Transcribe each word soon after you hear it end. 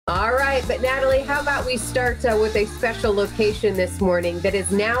All right, but Natalie, how about we start with a special location this morning that is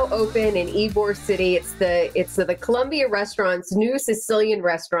now open in Ybor City. It's the Columbia Restaurant's new Sicilian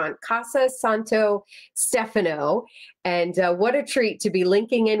restaurant, Casa Santo Stefano. And what a treat to be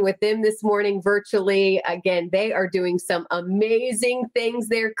linking in with them this morning virtually. Again, they are doing some amazing things.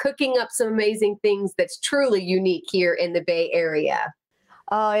 They're cooking up some amazing things that's truly unique here in the Bay Area.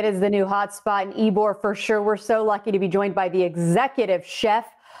 Oh, it is the new hotspot in Ybor for sure. We're so lucky to be joined by the executive chef,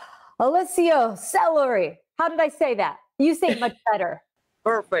 Alessio Celery. How did I say that? You say it much better.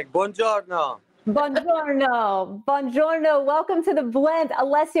 Perfect. Buongiorno. Buongiorno. Buongiorno. Welcome to the blend.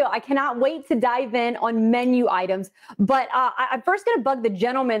 Alessio, I cannot wait to dive in on menu items, but I'm first going to bug the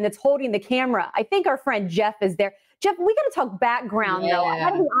gentleman that's holding the camera. I think our friend Jeff is there. Jeff, we got to talk background, though. I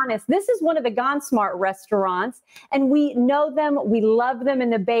got to be honest. This is one of the Gone Smart restaurants, and we know them. We love them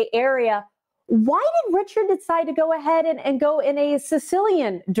in the Bay Area. Why did Richard decide to go ahead and go in a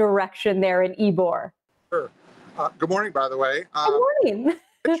Sicilian direction there in Ybor? Sure. Good morning, by the way. Good morning.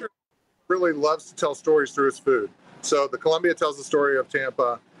 Richard really loves to tell stories through his food. So the Columbia tells the story of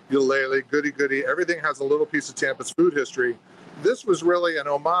Tampa, Ulele, Goody Goody. Everything has a little piece of Tampa's food history. This was really an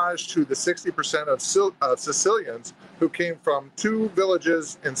homage to the 60% of Sicilians who came from two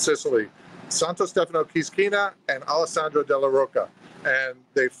villages in Sicily, Santo Stefano Quisquina and Alessandro della Rocca. And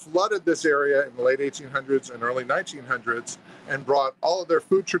they flooded this area in the late 1800s and early 1900s and brought all of their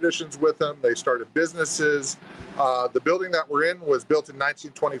food traditions with them. They started businesses. The building that we're in was built in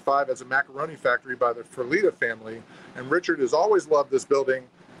 1925 as a macaroni factory by the Ferlita family. And Richard has always loved this building.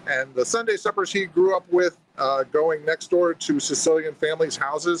 And the Sunday suppers he grew up with, going next door to Sicilian families'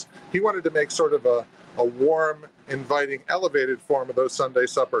 houses, he wanted to make sort of a warm, inviting, elevated form of those Sunday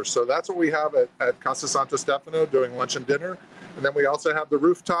suppers. So that's what we have at Casa Santo Stefano, doing lunch and dinner. And then we also have the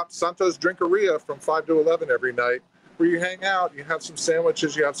rooftop Santo's Drinkeria from 5 to 11 every night, where you hang out, you have some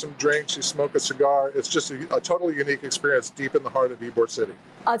sandwiches, you have some drinks, you smoke a cigar. It's just a totally unique experience deep in the heart of Ybor City.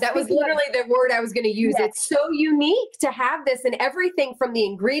 That was literally the word I was going to use. Yes. It's so unique to have this, and everything from the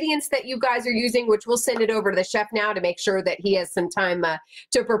ingredients that you guys are using, which we'll send it over to the chef now to make sure that he has some time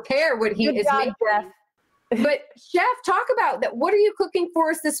to prepare what he is making. But chef, talk about that. What are you cooking for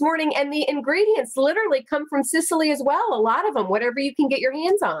us this morning? And the ingredients literally come from Sicily as well. A lot of them, whatever you can get your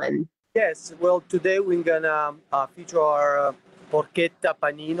hands on. Yes, well, today we're gonna feature our porchetta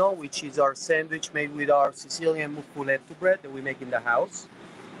panino, which is our sandwich made with our Sicilian mufuletto bread that we make in the house.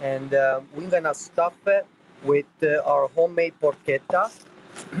 And we're gonna stuff it with our homemade porchetta.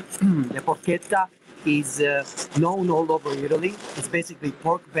 The porchetta is known all over Italy. It's basically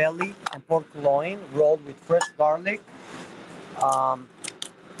pork belly and pork loin rolled with fresh garlic,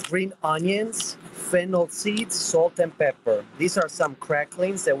 green onions, fennel seeds, salt, and pepper. These are some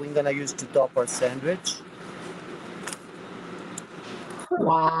cracklings that we're gonna use to top our sandwich.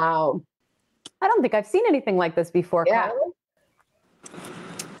 Wow. I don't think I've seen anything like this before, yeah.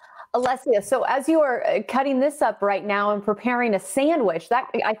 Alessia, so as you are cutting this up right now and preparing a sandwich,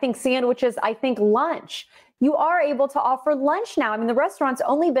 I think lunch. You are able to offer lunch now. I mean, the restaurant's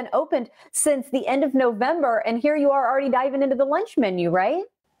only been opened since the end of November, and here you are already diving into the lunch menu, right?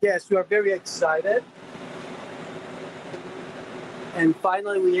 Yes, we are very excited. And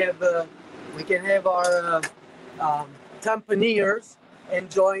finally, we can have our Tampaniers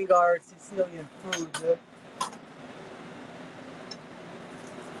enjoying our Sicilian food.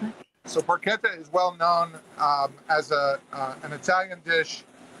 So porchetta is well known as an Italian dish,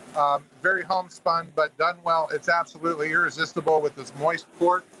 very homespun, but done well. It's absolutely irresistible with this moist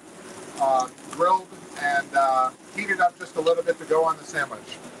pork, grilled and heated up just a little bit to go on the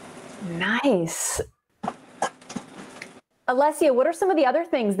sandwich. Nice. Alessia, what are some of the other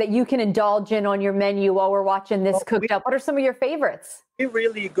things that you can indulge in on your menu while we're watching this cooked up? What are some of your favorites? We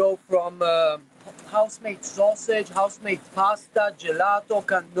really go from house-made sausage, house-made pasta, gelato,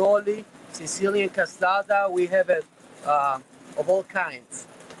 cannoli, Sicilian cassata. We have it of all kinds.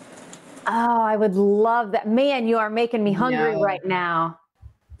 Oh, I would love that. Man, you are making me hungry right now.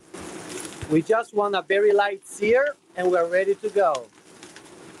 We just want a very light sear, and we're ready to go.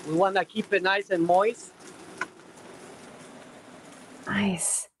 We want to keep it nice and moist.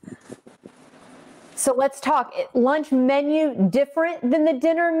 Nice. So let's talk. Lunch menu different than the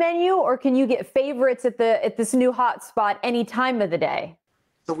dinner menu, or can you get favorites at this new hot spot any time of the day?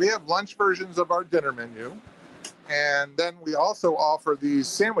 So we have lunch versions of our dinner menu, and then we also offer these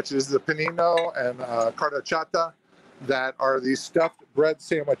sandwiches, the panino and cartocciata, that are these stuffed bread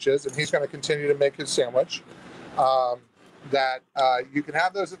sandwiches, and he's going to continue to make his sandwich. You can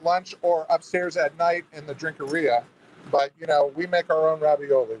have those at lunch or upstairs at night in the drinkeria. But, you know, we make our own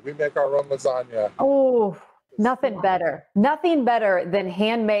ravioli. We make our own lasagna. Oh, Nothing better. Nothing better than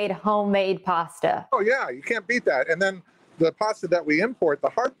handmade, homemade pasta. Oh yeah, you can't beat that. And then the pasta that we import, the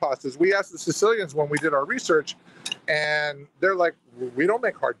hard pastas, we asked the Sicilians when we did our research, and they're like, we don't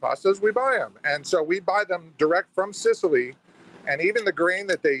make hard pastas, we buy them. And so we buy them direct from Sicily, and even the grain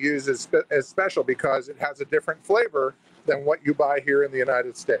that they use is special because it has a different flavor than what you buy here in the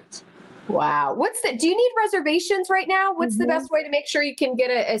United States. Wow. Do you need reservations right now? What's the best way to make sure you can get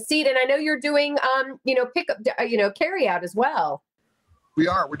a seat? And I know you're doing, pickup, carry out as well.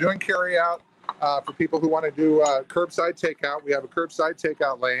 We're doing carry out for people who want to do curbside takeout. We have a curbside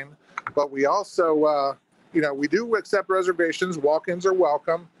takeout lane, but we also, we do accept reservations. Walk-ins are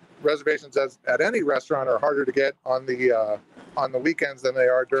welcome. Reservations at any restaurant are harder to get on the weekends than they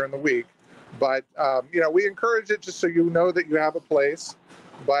are during the week. But, we encourage it just so you know that you have a place.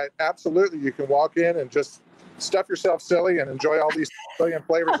 But absolutely, you can walk in and just stuff yourself silly and enjoy all these Sicilian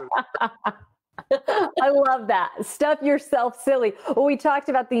flavors. I love that. Stuff yourself silly. Well, we talked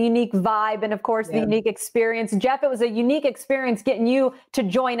about the unique vibe and, of course, the unique experience. Jeff, it was a unique experience getting you to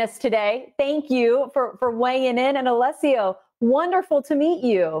join us today. Thank you for weighing in. And Alessio, wonderful to meet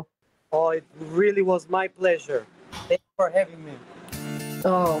you. Oh, it really was my pleasure. Thank you for having me.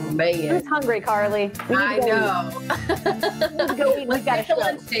 Oh, man. Who's hungry, Carly? I know. Let's go eat. We've got a show.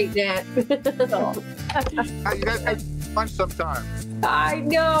 Lunch date, Nat. You guys have lunch sometime. I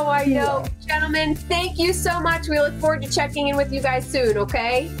know. Gentlemen, thank you so much. We look forward to checking in with you guys soon,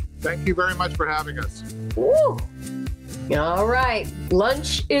 okay? Thank you very much for having us. Woo! All right.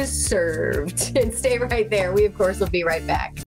 Lunch is served. And stay right there. We, of course, will be right back.